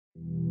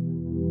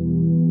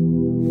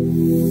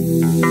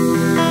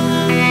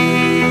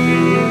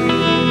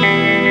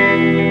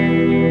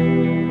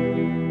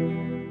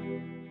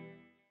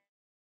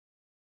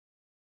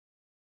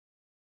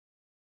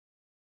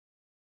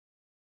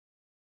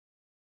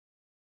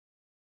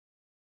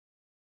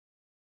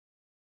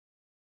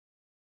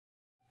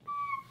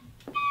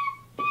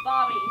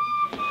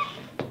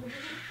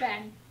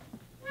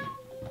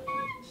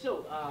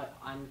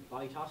I'm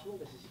Bobby Tossable.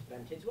 This is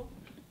Ben Tidswell.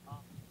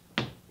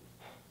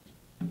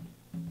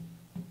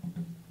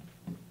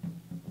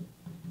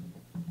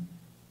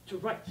 To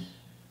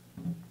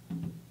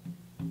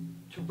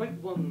write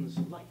one's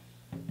life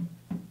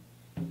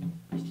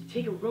is to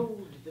take a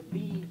road that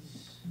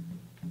leads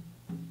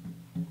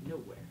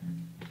nowhere,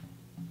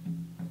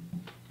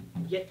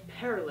 yet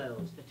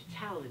parallels the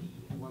totality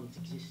of one's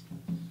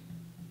existence.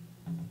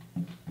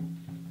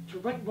 To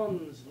write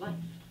one's life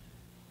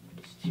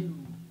is to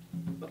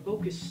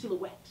evoke a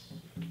silhouette,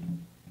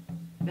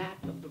 that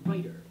of the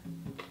writer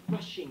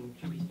rushing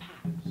through his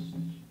past.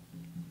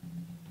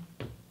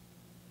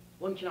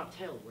 One cannot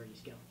tell where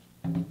he's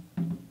going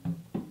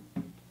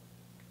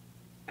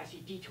as he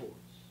detours,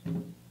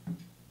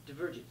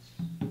 diverges,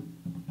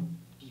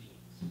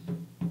 deviates.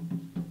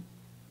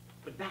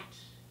 But that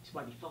is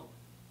why we follow.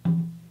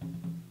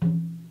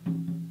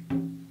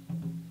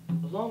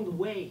 Along the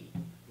way,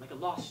 like a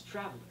lost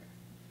traveler,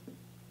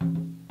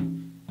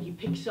 he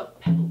picks up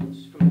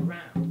pebbles from the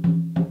ground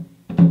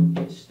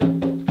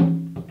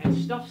and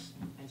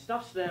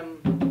stuffs them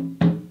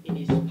in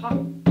his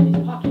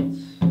pockets.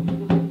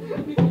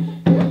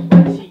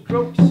 As he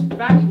gropes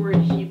backward,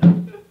 he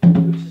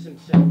loses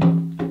himself.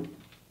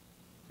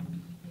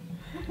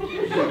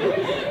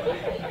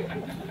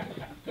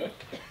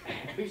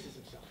 Loses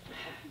himself.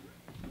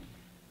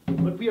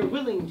 But we are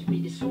willing to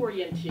be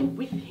disoriented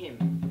with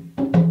him,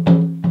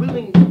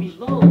 willing to be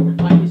lulled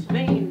by his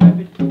vain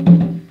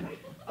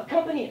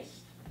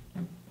accompanist,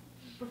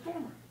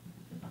 performer,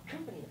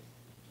 accompanist.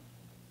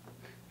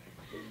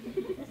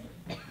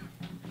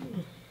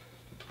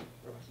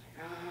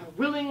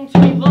 Willing to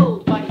be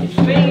lulled by his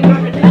vain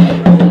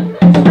repetition,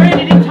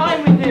 stranded in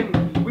time with him,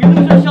 we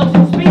lose ourselves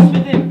in space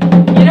with him,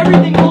 yet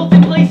everything holds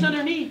in place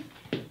underneath,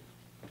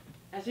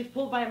 as if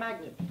pulled by a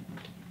magnet.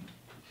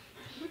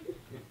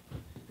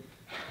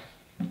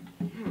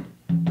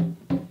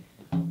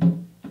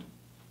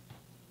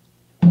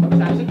 What was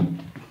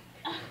absent?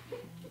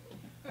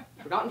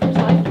 Forgotten from his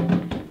life,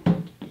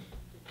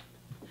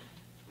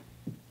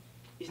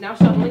 is now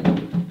suddenly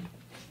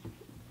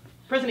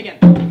present again.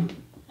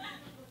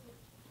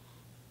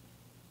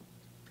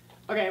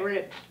 Okay, we're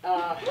good.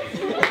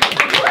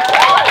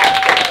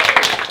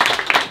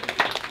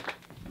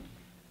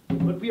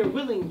 But we are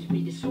willing to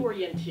be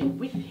disoriented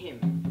with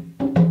him,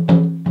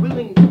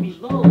 willing to be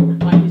lulled